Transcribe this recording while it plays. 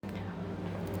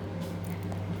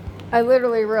I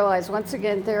literally realized once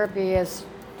again therapy is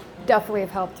definitely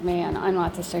have helped me, and I'm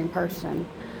not the same person.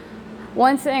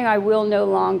 One thing I will no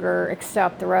longer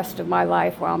accept the rest of my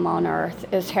life while I'm on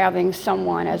earth is having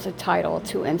someone as a title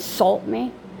to insult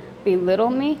me, belittle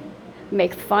me,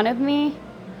 make fun of me,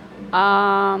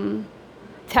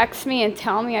 text me and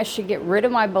tell me I should get rid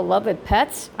of my beloved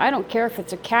pets. I don't care if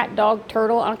it's a cat, dog,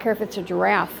 turtle. I don't care if it's a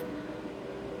giraffe.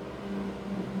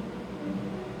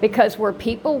 Because where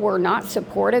people were not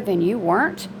supportive and you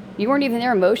weren't even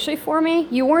there emotionally for me.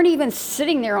 You weren't even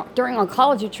sitting there during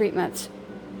oncology treatments.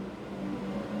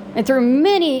 And through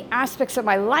many aspects of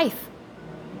my life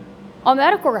on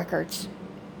medical records.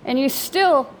 And you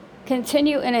still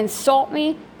continue and insult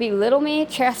me, belittle me,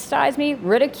 chastise me,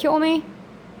 ridicule me.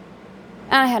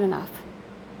 And I had enough.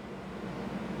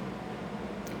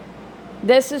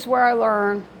 This is where I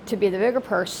learn to be the bigger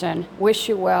person, wish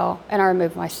you well, and I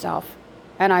remove myself.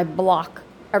 And I block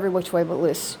every which way but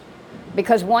loose.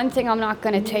 Because one thing I'm not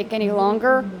going to take any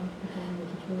longer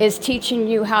is teaching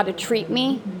you how to treat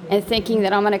me and thinking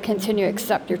that I'm going to continue to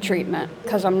accept your treatment,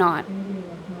 because I'm not.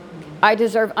 I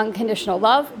deserve unconditional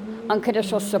love,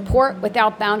 unconditional support,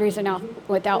 without boundaries and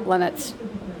without limits.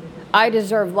 I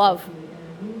deserve love.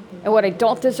 And what I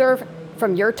don't deserve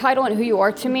from your title and who you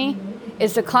are to me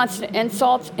is the constant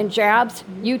insults and jabs.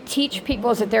 You teach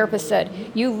people, as a therapist said,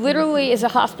 you literally, as a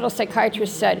hospital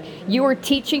psychiatrist said, you are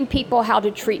teaching people how to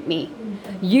treat me.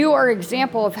 You are an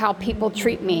example of how people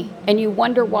treat me, and you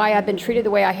wonder why I've been treated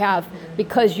the way I have,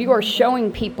 because you are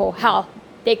showing people how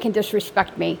they can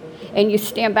disrespect me, and you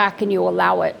stand back and you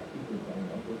allow it.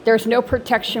 There's no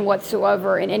protection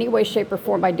whatsoever in any way, shape, or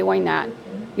form by doing that.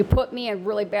 You put me in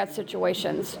really bad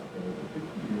situations.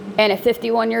 And at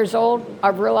 51 years old,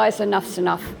 I've realized enough's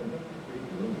enough.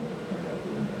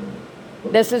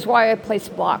 This is why I place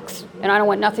blocks, and I don't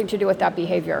want nothing to do with that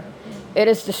behavior. It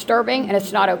is disturbing, and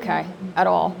it's not okay at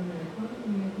all.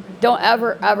 Don't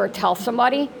ever, ever tell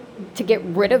somebody to get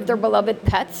rid of their beloved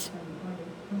pets.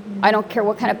 I don't care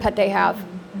what kind of pet they have.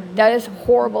 That is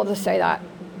horrible to say that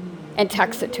and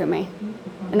text it to me,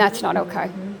 and that's not okay.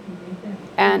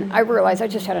 And I realized I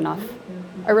just had enough.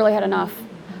 I really had enough.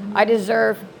 I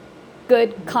deserve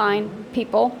good, kind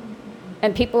people,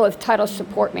 and people with titles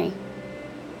support me.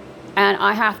 And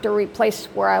I have to replace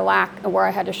where I lack and where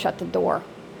I had to shut the door.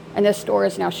 And this door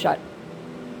is now shut.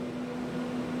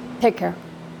 Take care.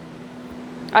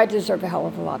 I deserve a hell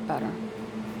of a lot better.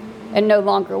 And no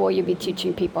longer will you be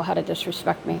teaching people how to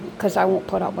disrespect me, because I won't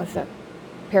put up with it.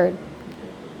 Period.